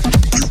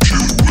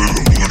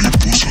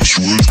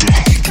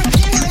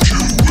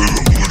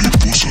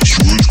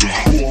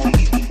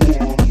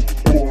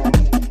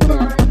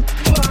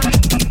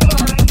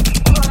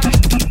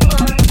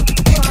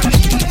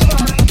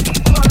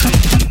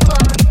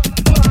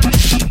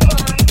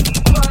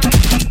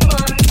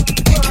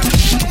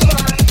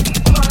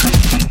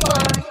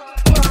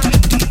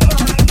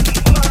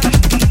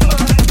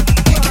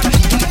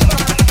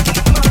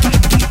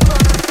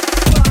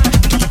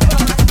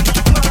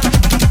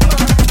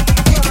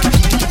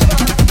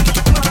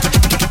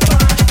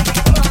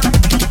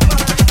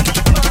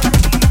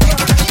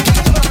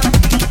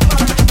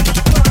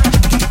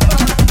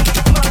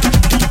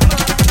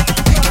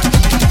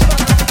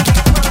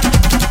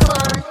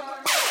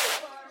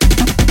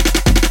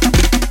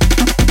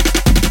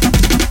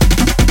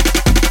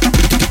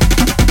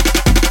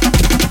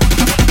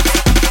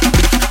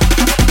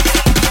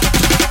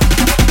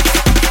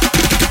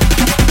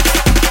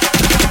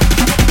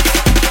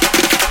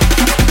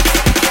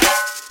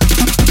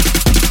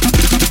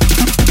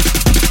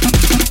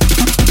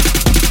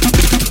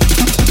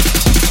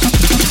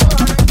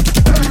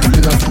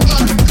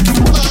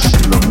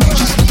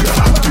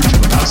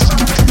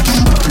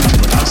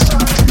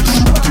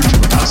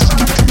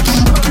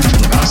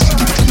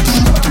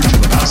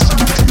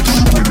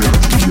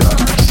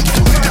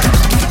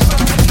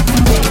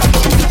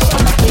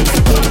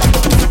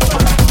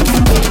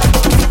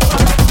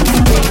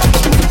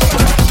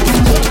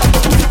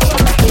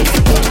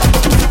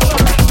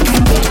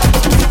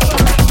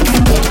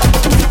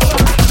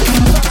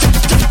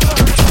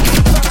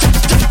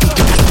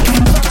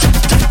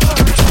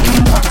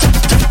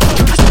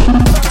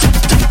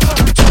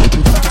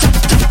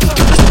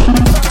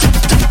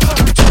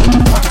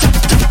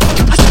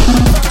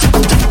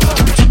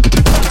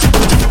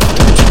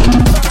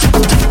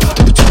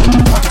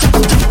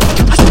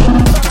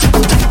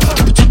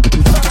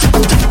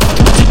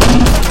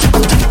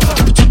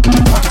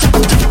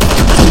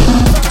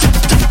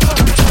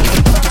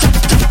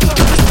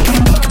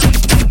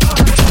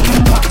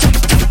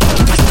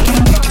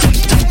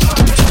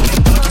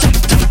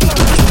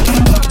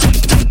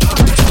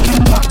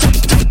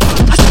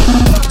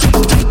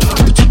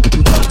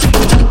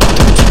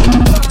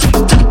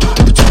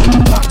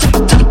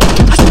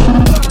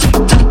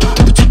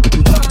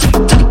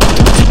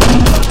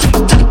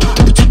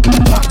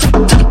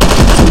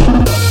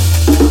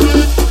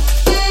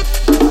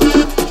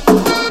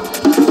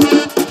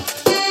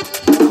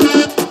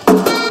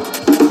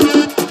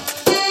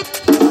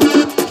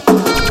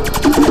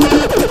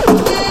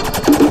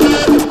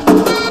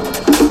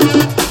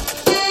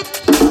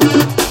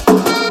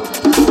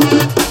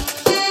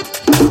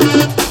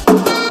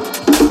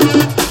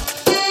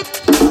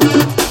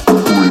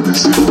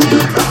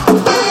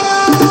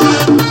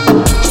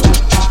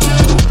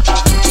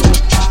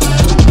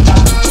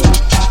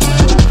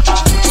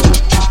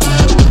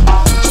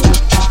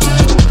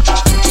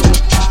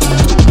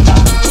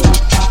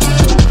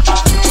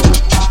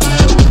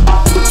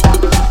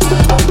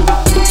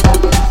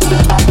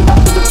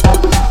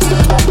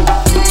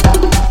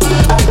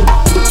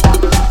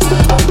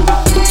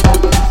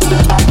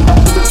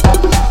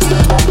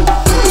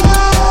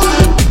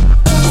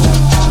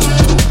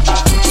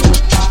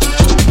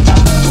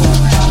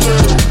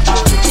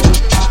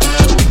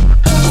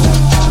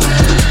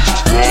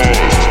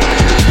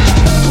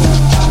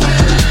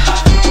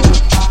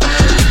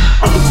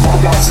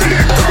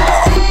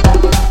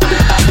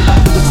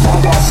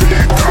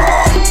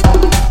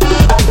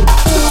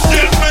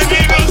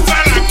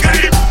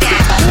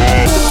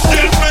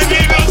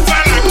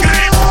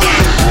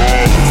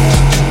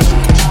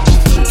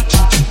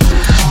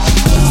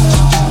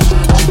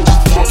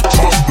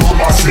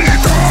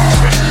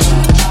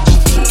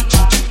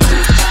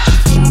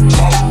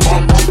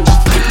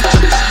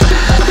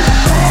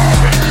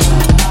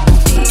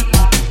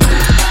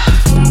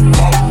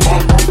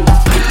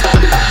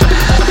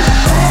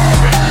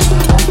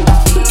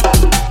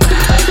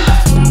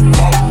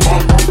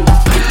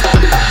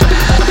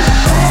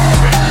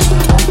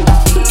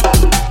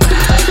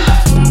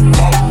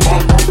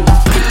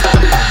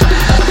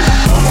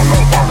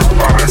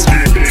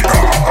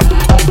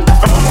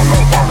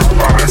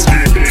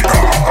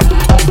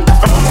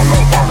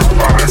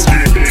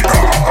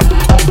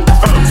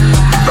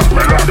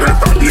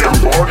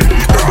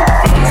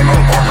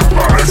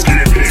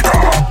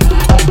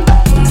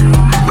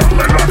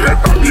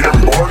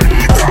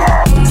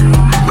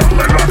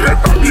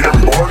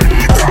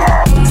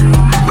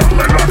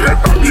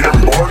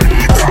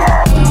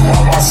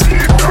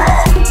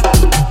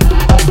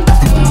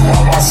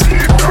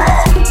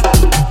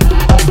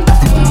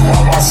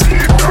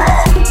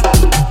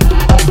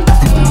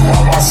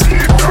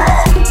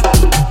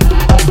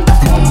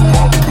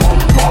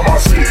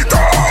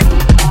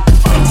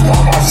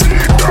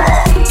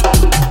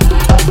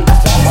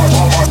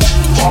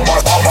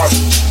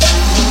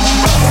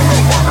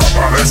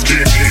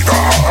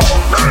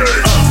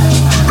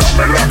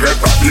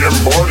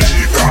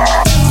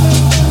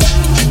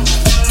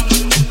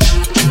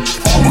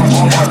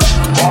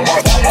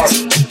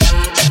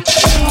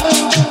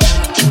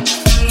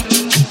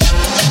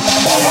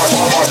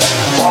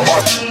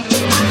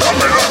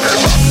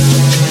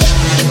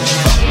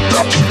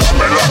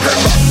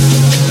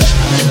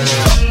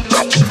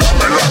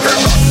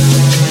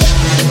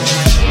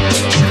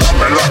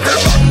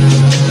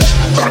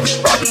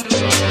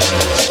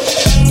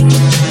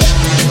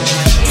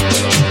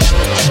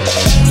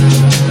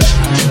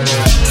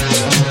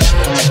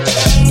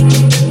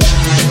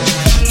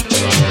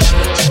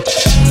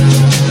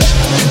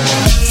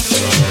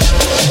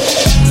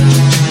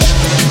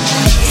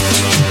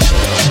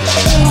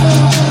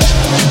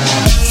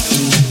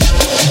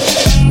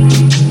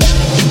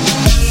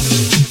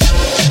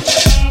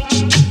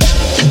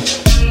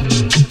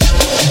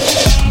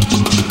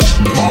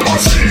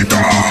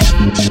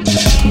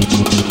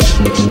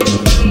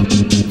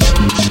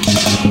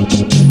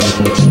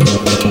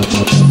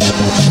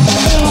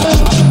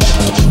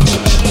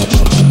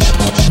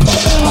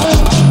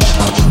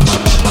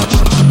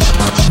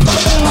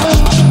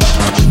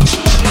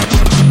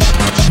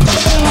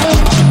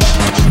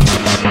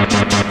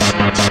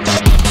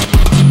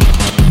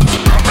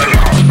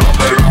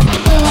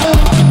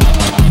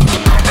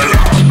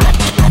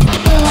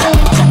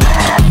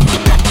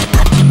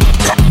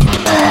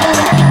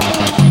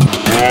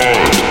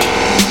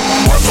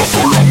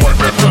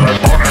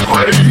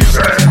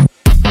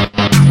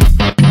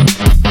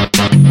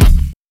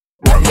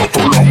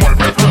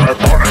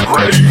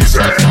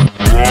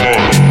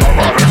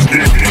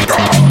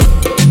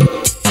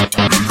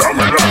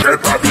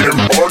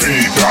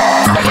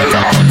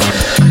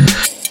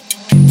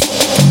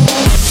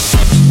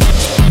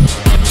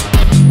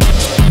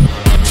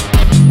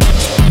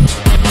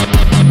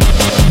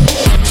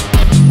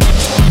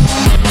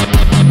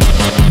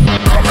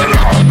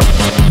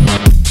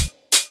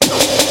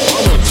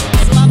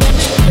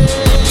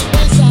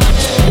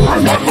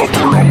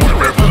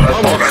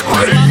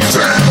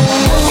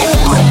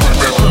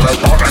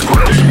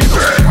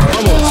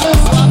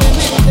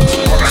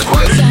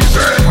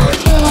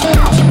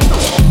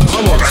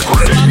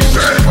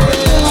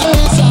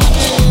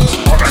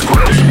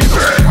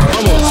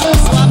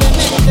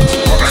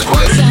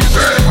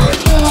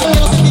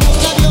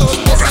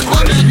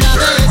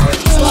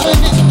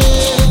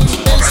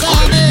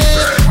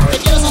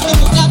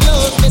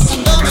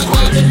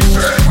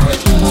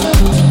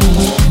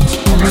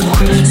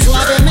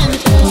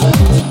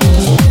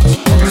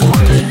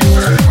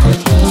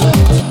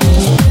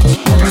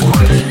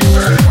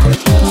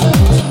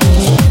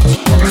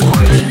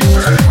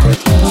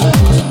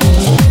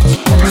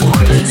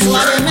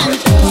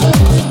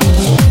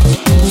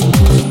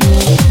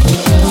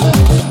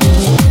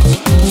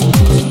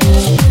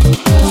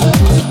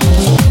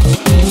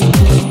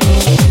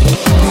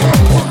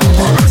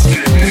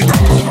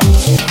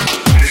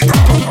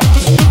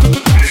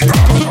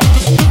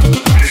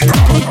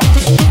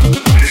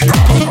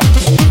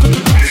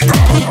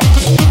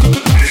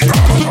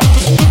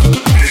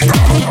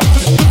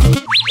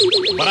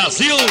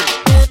 Brasil!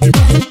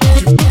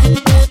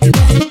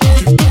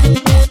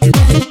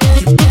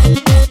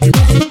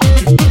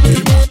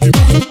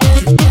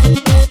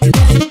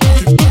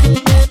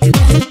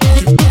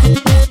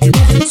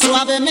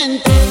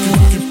 Suavemente.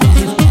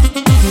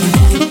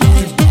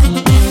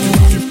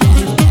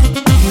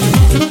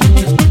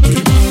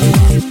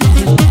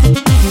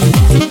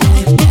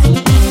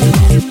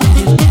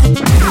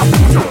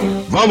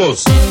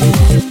 Vamos!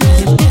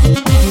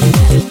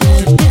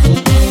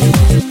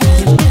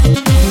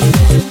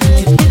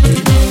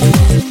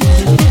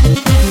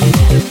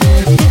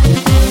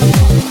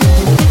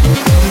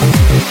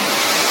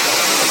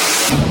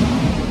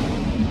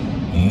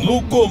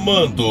 No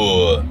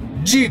comando,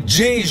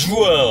 DJ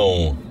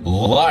João,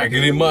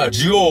 Lágrima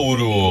de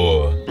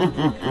Ouro.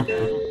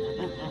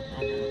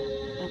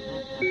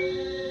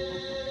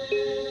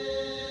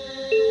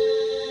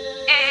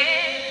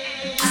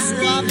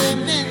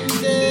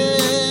 Suavemente,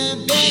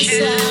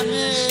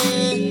 bésame,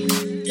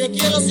 que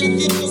quiero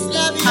sentir tus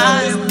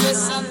labios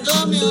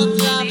besándome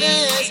otra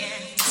vez.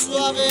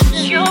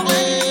 Suavemente,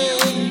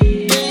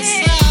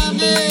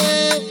 bésame,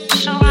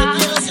 que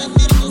quiero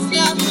sentir tus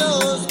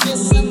labios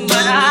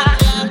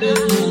besándome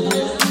otra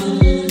vez.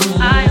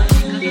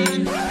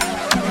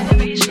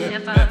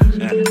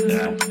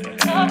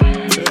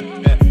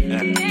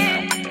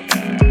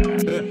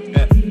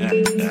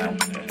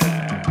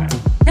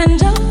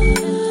 And I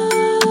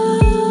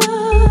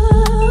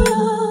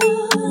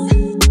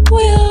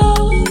will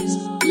always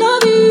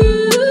love you.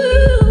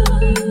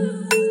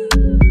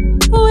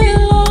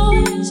 Will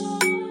always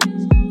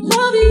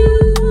love you.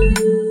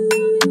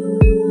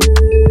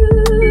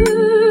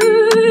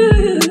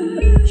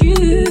 You,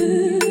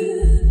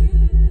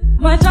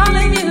 my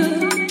darling, you.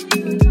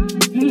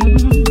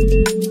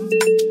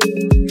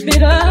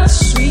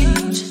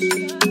 Bittersweet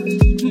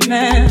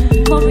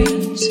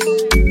memories.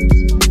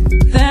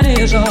 That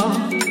is all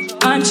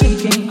I'm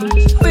taking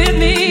with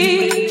me.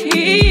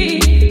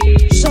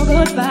 So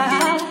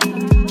goodbye.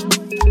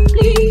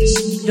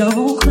 Please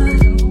don't cry.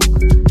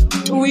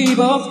 We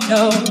both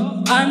know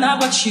I'm not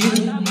what you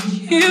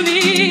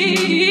need.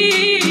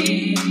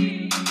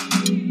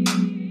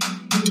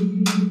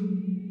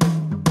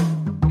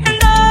 And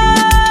I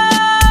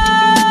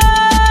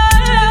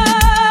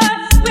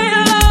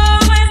will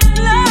always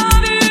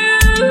love you.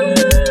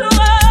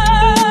 I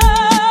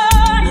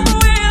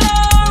will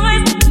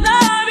always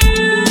love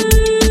you.